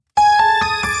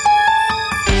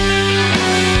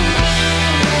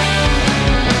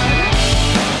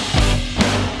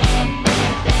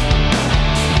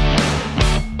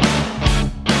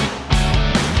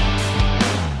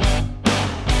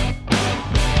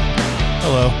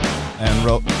and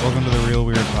welcome to the Real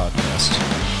Weird Podcast.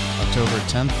 October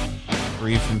 10th,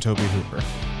 read from Tobe Hooper.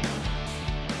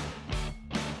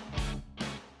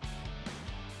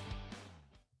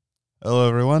 Hello,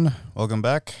 everyone. Welcome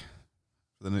back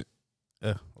for the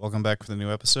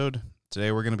new episode.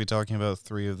 Today, we're going to be talking about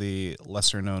three of the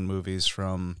lesser-known movies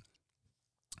from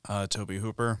Tobe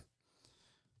Hooper.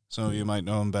 Some of you might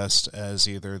know him best as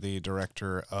either the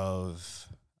director of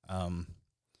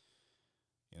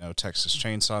Texas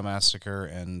Chainsaw Massacre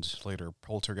and later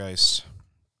Poltergeist,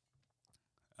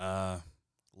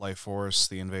 Life Force,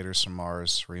 The Invaders from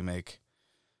Mars remake.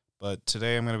 But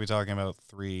today I'm going to be talking about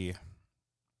three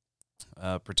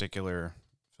particular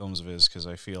films of his because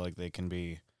I feel like they can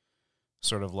be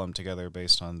sort of lumped together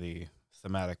based on the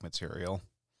thematic material.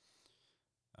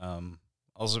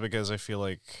 Also because I feel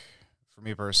like, for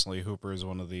me personally, Hooper is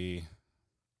one of the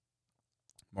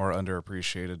more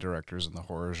underappreciated directors in the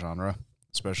horror genre,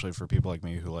 especially for people like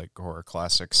me who like horror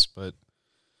classics. But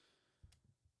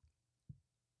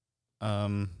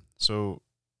so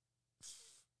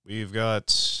we've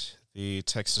got the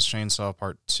Texas Chainsaw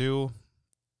Part 2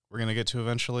 we're going to get to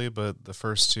eventually, but the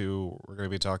first two we're going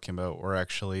to be talking about were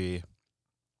actually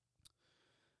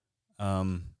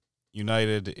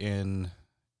united in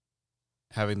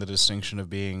having the distinction of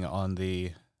being on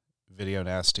the Video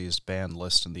Nasties banned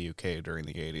list in the UK during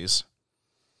the 80s.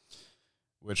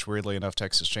 Which, weirdly enough,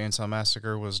 Texas Chainsaw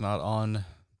Massacre was not on.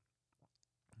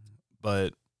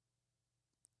 But,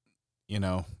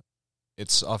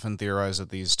 it's often theorized that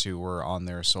these two were on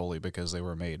there solely because they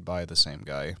were made by the same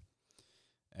guy.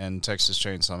 And Texas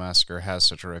Chainsaw Massacre has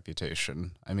such a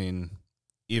reputation. I mean,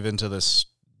 even to this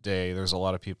day, there's a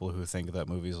lot of people who think that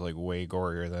movie's like way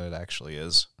gorier than it actually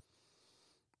is.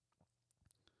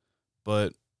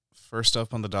 But first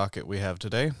up on the docket we have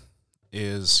today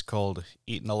is called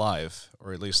Eaten Alive,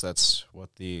 or at least that's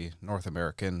what the North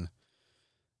American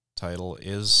title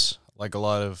is. Like a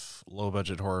lot of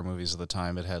low-budget horror movies at the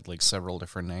time, it had like several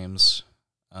different names.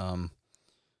 So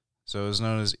it was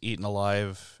known as Eaten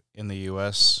Alive in the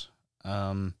U.S.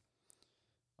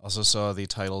 Also saw the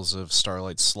titles of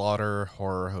Starlight Slaughter,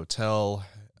 Horror Hotel.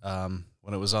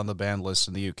 When it was on the banned list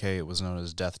in the UK, it was known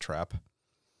as Death Trap.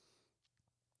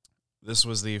 This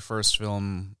was the first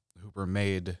film Hooper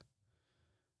made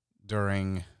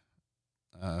during,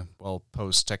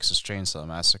 post-Texas Chainsaw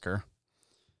Massacre.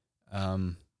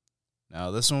 Now,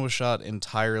 this one was shot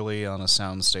entirely on a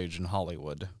soundstage in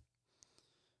Hollywood,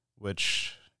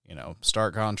 which,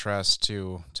 stark contrast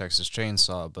to Texas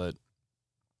Chainsaw, but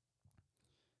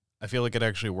I feel like it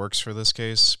actually works for this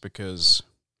case because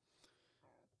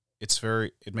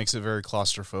it makes it very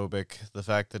claustrophobic. The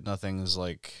fact that nothing is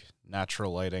like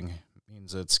natural lighting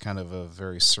means it's kind of a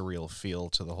very surreal feel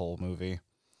to the whole movie.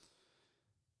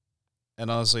 And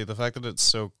honestly, the fact that it's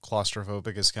so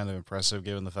claustrophobic is kind of impressive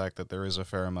given the fact that there is a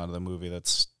fair amount of the movie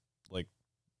that's, like,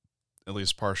 at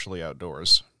least partially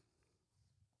outdoors.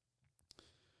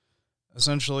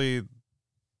 Essentially,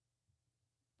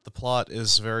 the plot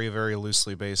is very, very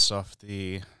loosely based off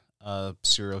the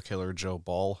serial killer Joe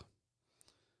Ball.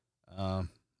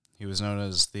 He was known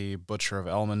as the Butcher of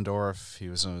Elmendorf. He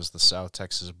was known as the South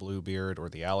Texas Bluebeard or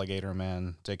the Alligator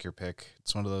Man. Take your pick.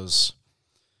 It's one of those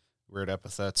weird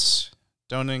epithets.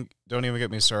 Don't even get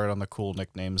me started on the cool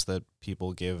nicknames that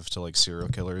people give to like serial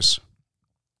killers.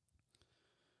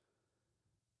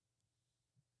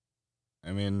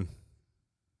 I mean,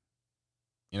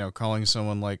 calling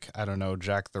someone like, I don't know,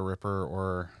 Jack the Ripper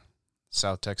or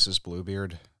South Texas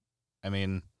Bluebeard. I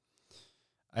mean,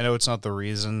 I know it's not the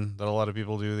reason that a lot of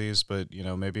people do these, but,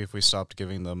 maybe if we stopped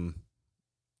giving them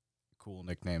cool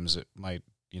nicknames, it might,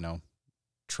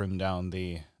 trim down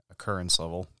the occurrence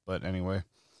level. But anyway.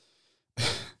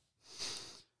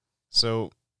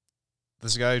 So,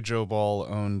 this guy, Joe Ball,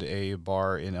 owned a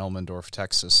bar in Elmendorf,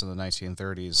 Texas in the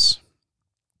 1930s,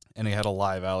 and he had a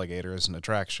live alligator as an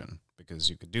attraction, because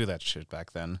you could do that shit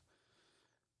back then.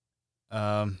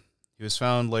 He was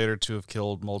found later to have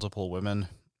killed multiple women,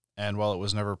 and while it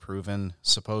was never proven,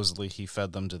 supposedly he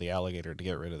fed them to the alligator to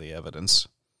get rid of the evidence.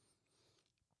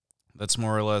 That's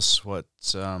more or less what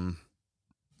the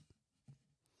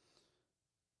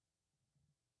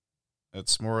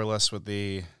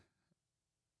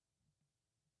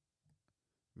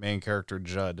main character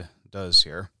Judd does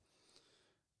here.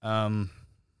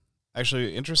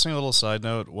 Actually, interesting little side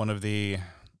note, one of the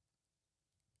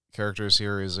characters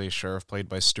here is a sheriff played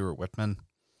by Stuart Whitman.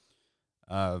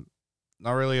 Not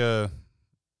really a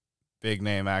big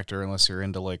name actor unless you're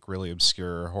into like really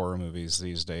obscure horror movies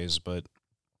these days, but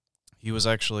he was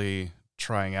actually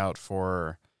trying out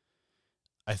for,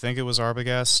 I think it was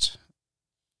Arbogast,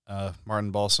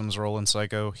 Martin Balsam's role in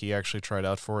Psycho. He actually tried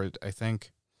out for it, I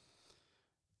think.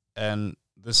 And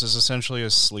this is essentially a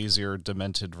sleazier,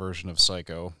 demented version of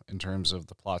Psycho in terms of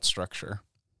the plot structure.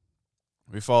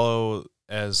 We follow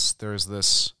as there's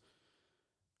this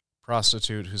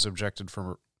prostitute who's ejected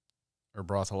from her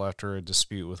brothel after a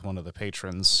dispute with one of the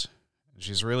patrons.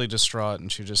 She's really distraught,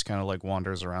 and she just kind of like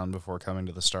wanders around before coming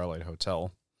to the Starlight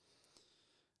Hotel.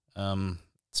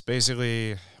 It's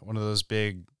basically one of those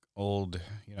big, old,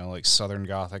 like Southern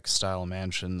Gothic style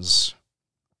mansions.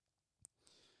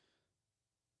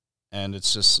 And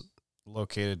it's just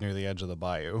located near the edge of the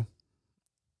bayou.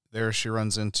 There she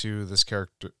runs into this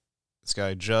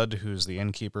guy, Judd, who's the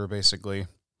innkeeper, basically.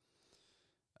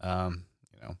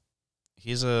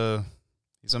 He's a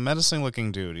menacing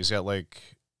looking dude. He's got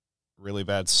like really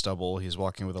bad stubble. He's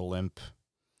walking with a limp.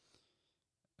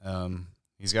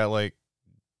 He's got like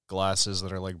glasses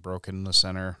that are like broken in the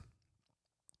center.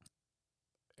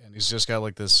 And he's just got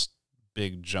like this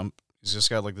he's just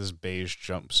got like this beige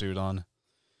jumpsuit on.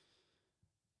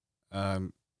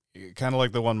 Kind of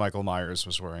like the one Michael Myers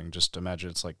was wearing. Just imagine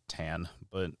it's like tan,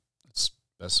 but it's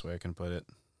the best way I can put it.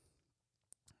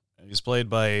 He's played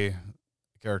by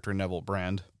character Neville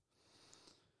Brand.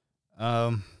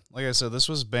 Like I said, this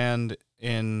was banned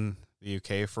in the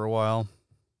UK for a while,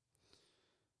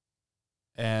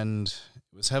 and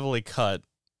it was heavily cut,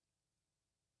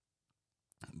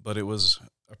 but it was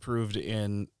approved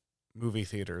in movie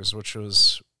theaters, which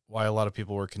was why a lot of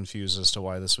people were confused as to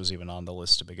why this was even on the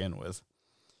list to begin with.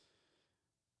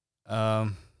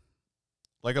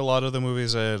 Like a lot of the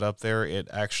movies I had up there, it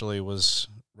actually was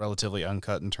relatively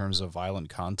uncut in terms of violent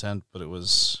content, but it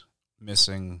was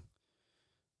missing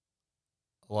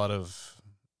a lot of,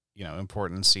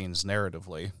 important scenes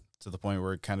narratively, to the point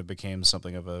where it kind of became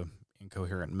something of a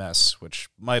incoherent mess, which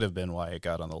might have been why it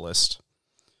got on the list.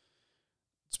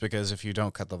 It's because if you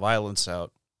don't cut the violence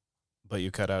out, but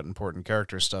you cut out important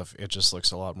character stuff, it just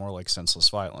looks a lot more like senseless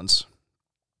violence.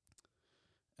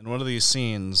 And one of these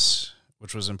scenes,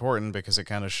 which was important because it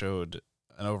kind of showed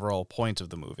an overall point of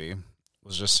the movie,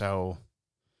 was just how,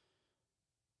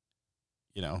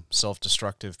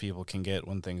 self-destructive people can get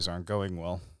when things aren't going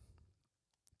well.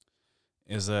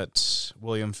 Is that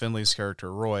William Finley's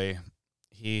character, Roy,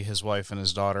 his wife, and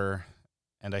his daughter,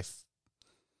 and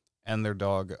their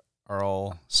dog are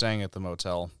all staying at the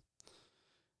motel.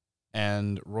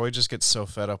 And Roy just gets so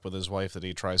fed up with his wife that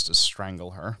he tries to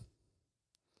strangle her.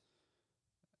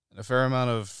 And a fair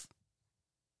amount of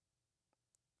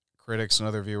critics and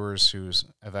other viewers who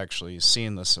have actually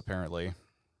seen this, apparently,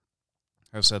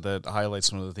 have said that it highlights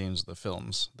one of the themes of the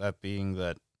films. That being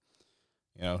that,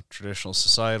 traditional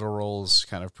societal roles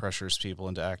kind of pressures people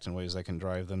into act in ways that can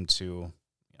drive them to,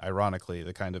 ironically,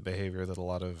 the kind of behavior that a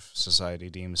lot of society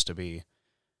deems to be,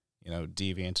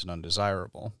 deviant and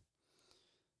undesirable.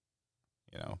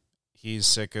 He's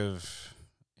sick of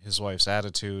his wife's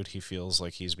attitude. He feels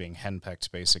like he's being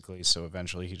henpecked, basically, so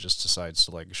eventually he just decides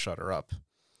to, shut her up.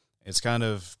 It's kind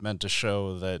of meant to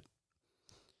show that,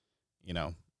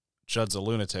 Judd's a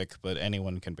lunatic, but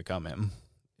anyone can become him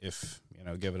if,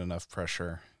 given enough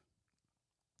pressure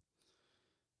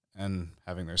and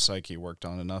having their psyche worked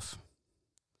on enough.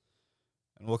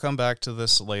 And we'll come back to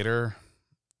this later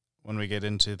when we get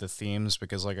into the themes,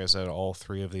 because like I said, all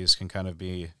three of these can kind of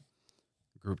be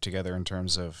grouped together in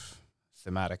terms of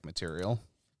thematic material.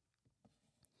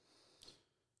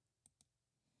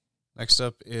 Next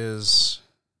up is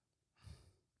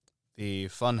the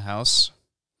Funhouse,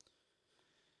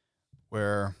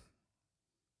 where,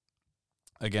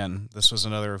 again, this was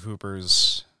another of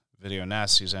Hooper's Video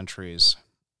Nasties entries,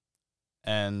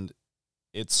 and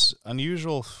it's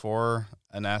unusual for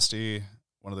a nasty,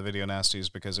 one of the Video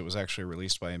Nasties, because it was actually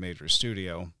released by a major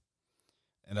studio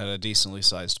and had a decently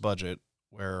sized budget,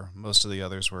 where most of the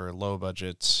others were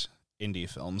low-budget indie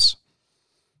films.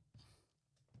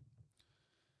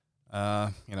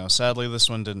 Sadly, this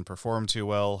one didn't perform too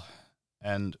well,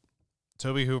 and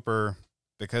Tobe Hooper,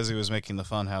 because he was making the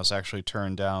Funhouse, actually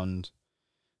turned down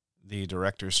the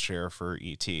director's chair for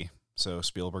E.T., so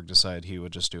Spielberg decided he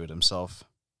would just do it himself.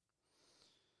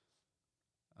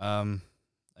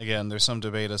 Again, there's some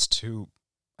debate as to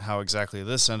how exactly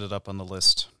this ended up on the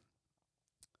list.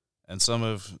 And some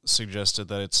have suggested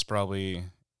that it's probably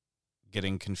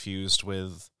getting confused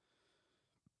with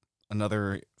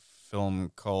another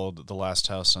film called The Last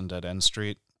House on Dead End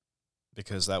Street,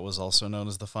 because that was also known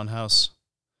as the Funhouse.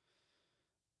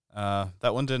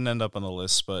 That one didn't end up on the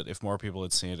list, but if more people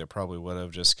had seen it, it probably would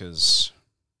have, just because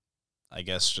it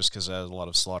had a lot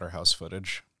of slaughterhouse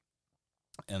footage.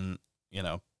 And,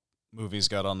 movies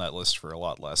got on that list for a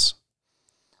lot less.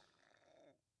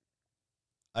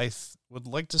 would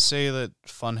like to say that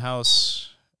Funhouse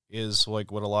is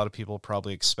like what a lot of people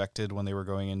probably expected when they were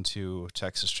going into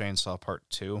Texas Chainsaw Part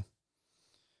 2.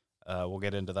 We'll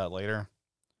get into that later.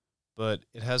 But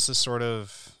it has this sort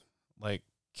of like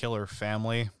killer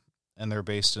family, and they're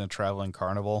based in a traveling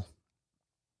carnival.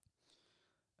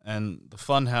 And the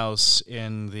Funhouse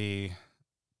in the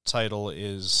title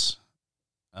is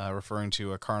referring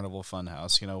to a carnival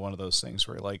funhouse. You know, one of those things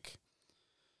where like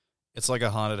it's like a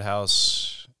haunted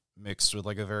house mixed with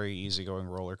like a very easygoing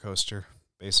roller coaster.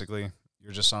 Basically,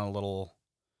 you're just on a little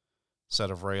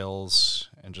set of rails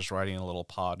and just riding a little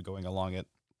pod going along it,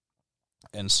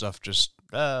 and stuff just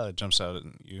jumps out at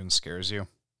you and scares you.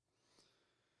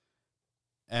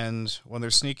 And when they're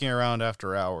sneaking around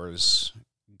after hours,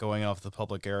 going off the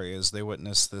public areas, they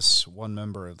witness this one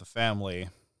member of the family.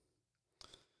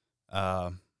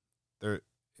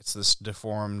 It's this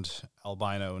deformed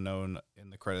albino known in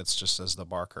the credits just as the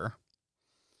Barker.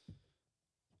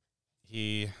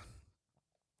 He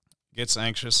gets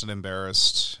anxious and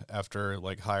embarrassed after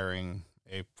like hiring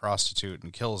a prostitute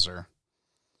and kills her.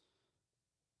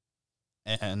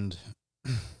 And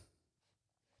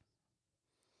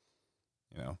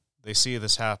they see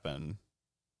this happen,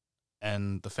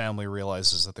 and the family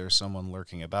realizes that there's someone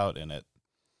lurking about in it.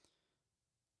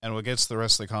 And what gets the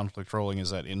rest of the conflict rolling is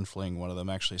that in Fling, one of them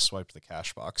actually swiped the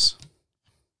cash box.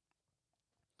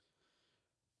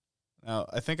 Now,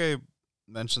 I think I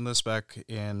mentioned this back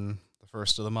in the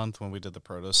first of the month when we did the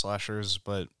proto-slashers,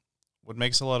 but what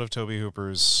makes a lot of Tobe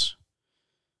Hooper's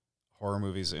horror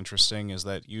movies interesting is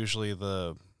that usually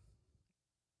the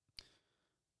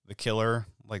killer,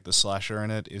 like the slasher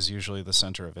in it, is usually the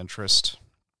center of interest,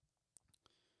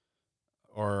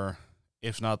 or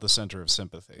if not the center of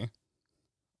sympathy.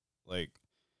 Like,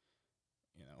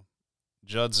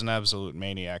 Judd's an absolute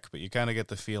maniac, but you kind of get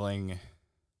the feeling,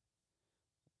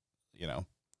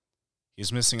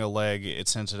 he's missing a leg.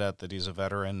 It's hinted at that he's a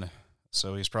veteran,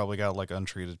 so he's probably got like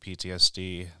untreated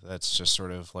PTSD that's just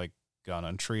sort of like gone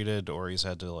untreated, or he's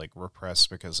had to like repress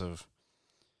because of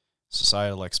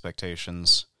societal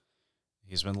expectations.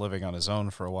 He's been living on his own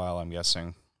for a while, I'm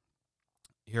guessing.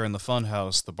 Here in the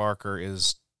Funhouse, the Barker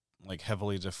is like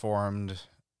heavily deformed,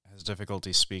 has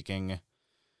difficulty speaking,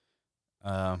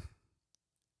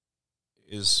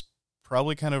 is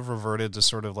probably kind of reverted to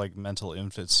sort of like mental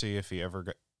infancy if he ever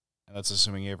got, and that's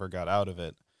assuming he ever got out of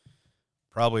it.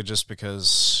 Probably just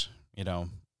because,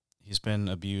 he's been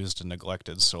abused and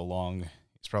neglected so long,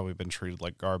 he's probably been treated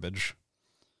like garbage.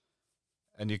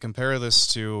 And you compare this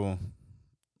to,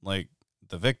 like,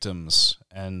 the victims,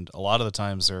 and a lot of the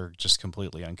times they're just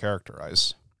completely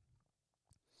uncharacterized.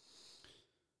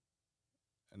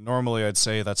 Normally, I'd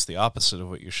say that's the opposite of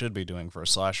what you should be doing for a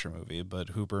slasher movie, but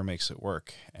Hooper makes it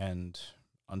work. And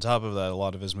on top of that, a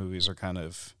lot of his movies are kind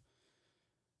of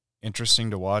interesting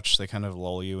to watch. They kind of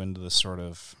lull you into this sort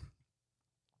of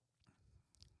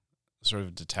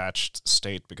detached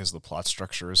state because the plot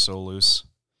structure is so loose.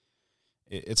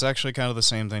 It's actually kind of the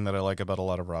same thing that I like about a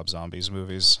lot of Rob Zombie's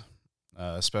movies,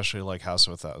 especially like House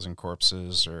of a Thousand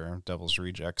Corpses or Devil's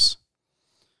Rejects,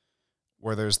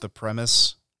 where there's the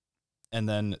premise and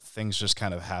then things just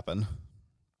kind of happen.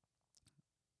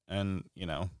 And,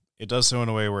 it does so in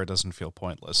a way where it doesn't feel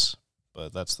pointless,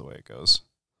 but that's the way it goes.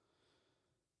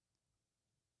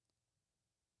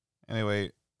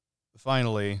 Anyway,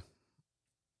 finally,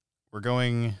 we're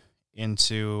going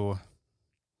into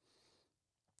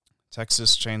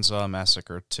Texas Chainsaw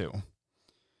Massacre 2.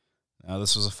 Now,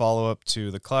 this was a follow-up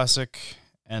to the classic,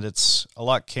 and it's a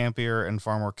lot campier and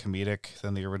far more comedic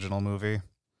than the original movie,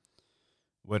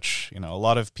 which, a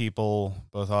lot of people,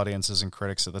 both audiences and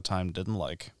critics at the time, didn't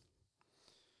like.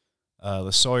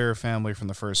 The Sawyer family from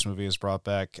the first movie is brought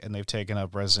back, and they've taken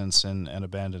up residence in an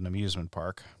abandoned amusement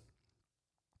park.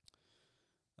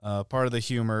 Part of the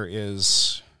humor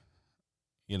is,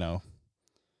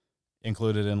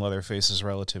 included in Leatherface's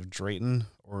relative Drayton,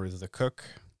 or the cook,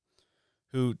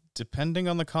 who, depending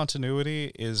on the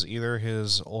continuity, is either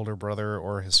his older brother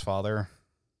or his father.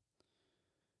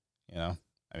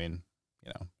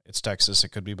 It's Texas, it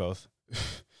could be both.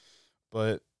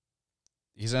 But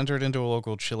he's entered into a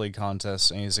local chili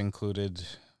contest, and he's included,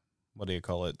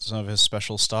 some of his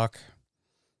special stock.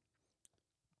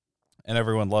 And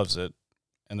everyone loves it,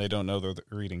 and they don't know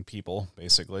they're eating people,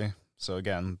 basically. So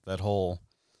again, that whole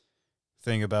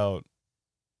thing about,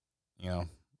 the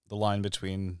line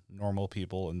between normal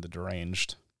people and the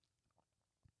deranged.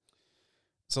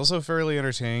 It's also fairly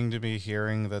entertaining to be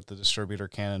hearing that the distributor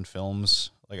Canon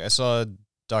Films, I saw a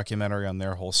documentary on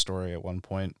their whole story at one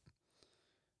point,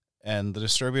 and the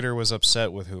distributor was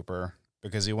upset with Hooper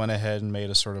because he went ahead and made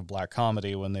a sort of black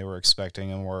comedy when they were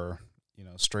expecting a more,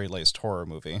 straight-laced horror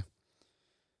movie.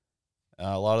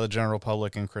 A lot of the general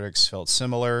public and critics felt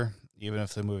similar, even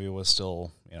if the movie was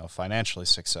still, financially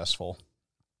successful.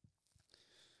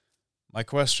 My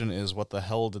question is, what the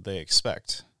hell did they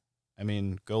expect? I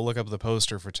mean, go look up the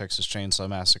poster for Texas Chainsaw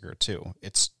Massacre 2.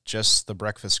 It's just the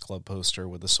Breakfast Club poster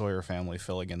with the Sawyer family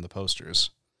filling in the posters.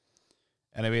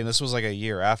 And I mean, this was like a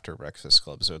year after Breakfast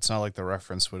Club, so it's not like the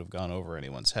reference would have gone over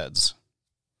anyone's heads.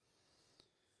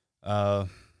 A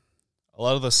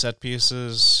lot of the set piece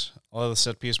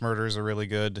murders are really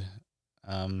good.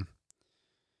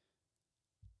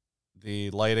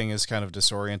 The lighting is kind of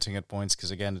disorienting at points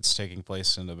because, again, it's taking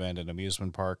place in an abandoned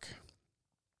amusement park.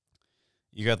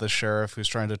 You got the sheriff who's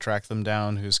trying to track them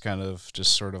down, who's kind of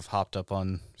just sort of hopped up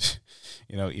on,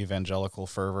 evangelical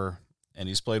fervor. And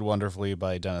he's played wonderfully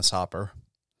by Dennis Hopper.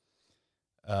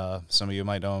 Some of you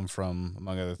might know him from,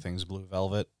 among other things, Blue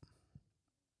Velvet.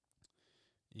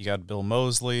 You got Bill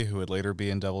Moseley, who would later be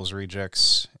in Devil's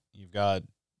Rejects. You've got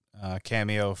a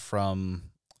cameo from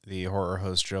the horror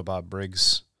host Joe Bob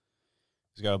Briggs.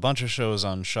 He's got a bunch of shows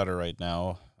on Shudder right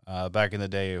now. Back in the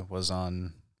day, it was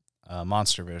on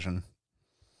Monster Vision.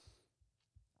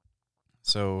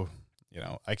 So,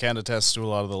 I can attest to a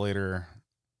lot of the later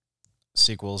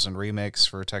sequels and remakes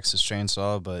for Texas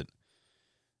Chainsaw, but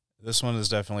this one is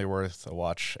definitely worth a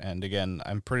watch. And again,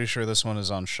 I'm pretty sure this one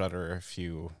is on Shudder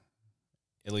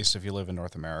at least if you live in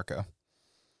North America.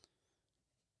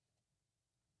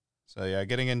 So yeah,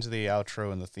 getting into the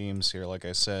outro and the themes here, like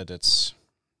I said,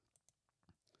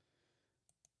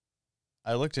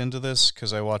 I looked into this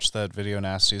because I watched that Video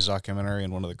Nasties documentary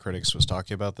and one of the critics was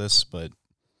talking about this, but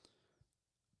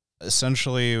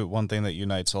essentially one thing that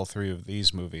unites all three of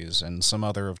these movies and some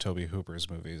other of Tobe Hooper's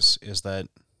movies is that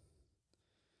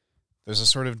there's a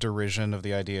sort of derision of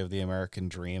the idea of the American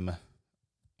dream,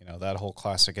 that whole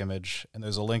classic image, and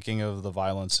there's a linking of the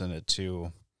violence in it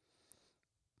to,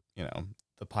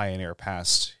 the pioneer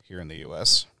past here in the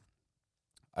U.S.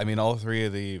 I mean, all three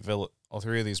of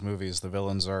these movies, the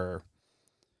villains are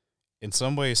in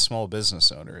some way small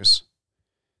business owners.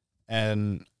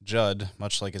 And Judd,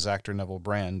 much like his actor Neville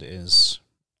Brand, is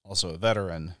also a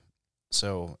veteran.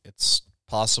 So it's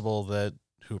possible that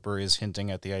Hooper is hinting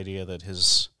at the idea that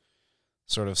his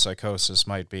sort of psychosis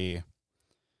might be,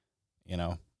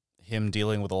 him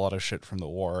dealing with a lot of shit from the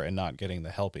war and not getting the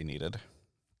help he needed.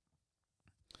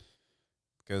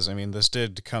 Because, I mean, this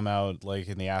did come out,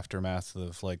 in the aftermath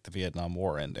of, the Vietnam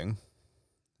War ending.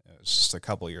 It was just a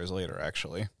couple years later,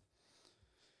 actually.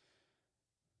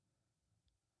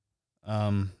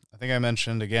 I think I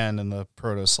mentioned again in the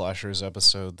Proto Slashers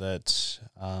episode that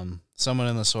someone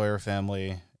in the Sawyer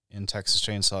family in Texas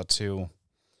Chainsaw 2,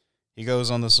 he goes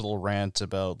on this little rant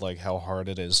about how hard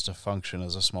it is to function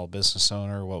as a small business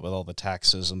owner, what with all the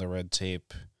taxes and the red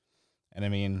tape. And I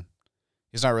mean,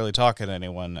 he's not really talking to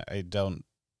anyone, I don't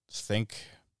think,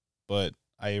 but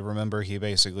I remember he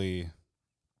basically,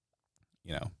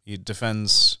 he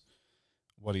defends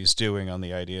what he's doing on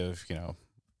the idea of,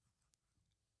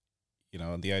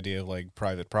 the idea of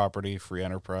private property, free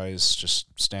enterprise, just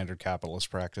standard capitalist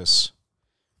practice,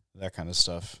 that kind of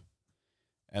stuff.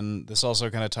 And this also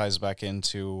kind of ties back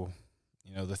into,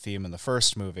 the theme in the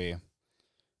first movie,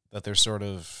 that they're sort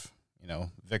of,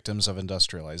 victims of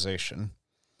industrialization.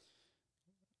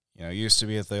 It used to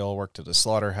be that they all worked at a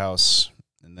slaughterhouse,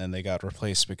 and then they got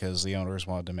replaced because the owners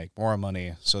wanted to make more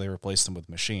money, so they replaced them with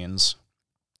machines.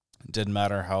 It didn't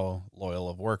matter how loyal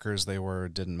of workers they were,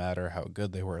 it didn't matter how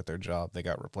good they were at their job, they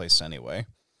got replaced anyway.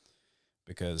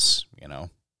 Because,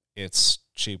 it's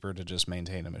cheaper to just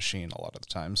maintain a machine a lot of the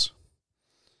times.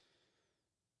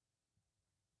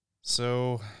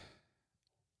 So,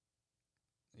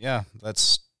 yeah,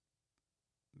 that's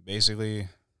basically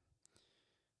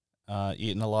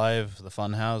Eaten Alive, The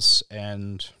Funhouse,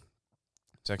 and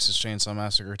Texas Chainsaw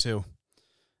Massacre 2.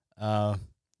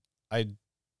 I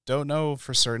don't know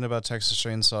for certain about Texas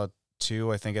Chainsaw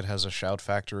 2. I think it has a Shout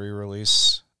Factory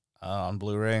release on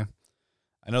Blu-ray.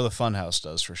 I know the Funhouse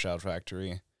does for Shout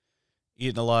Factory.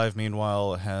 Eaten Alive,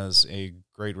 meanwhile, has a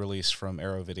great release from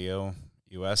Arrow Video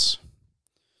US.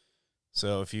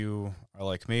 So if you are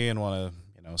like me and want to,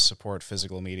 support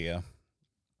physical media,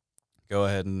 go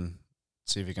ahead and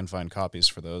see if you can find copies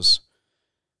for those.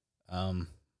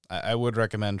 I would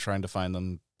recommend trying to find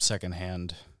them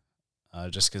secondhand,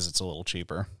 just because it's a little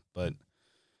cheaper. But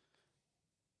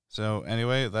so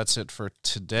anyway, that's it for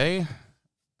today.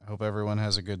 I hope everyone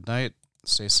has a good night.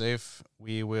 Stay safe.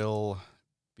 We will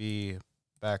be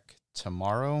back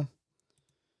tomorrow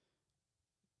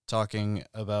talking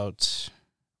about...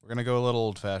 We're going to go a little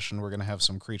old-fashioned. We're going to have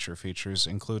some creature features,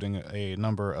 including a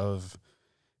number of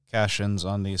cash-ins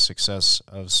on the success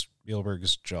of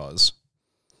Spielberg's Jaws.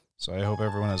 So I hope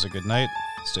everyone has a good night.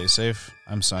 Stay safe.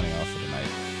 I'm signing off for the night.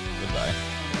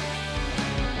 Goodbye.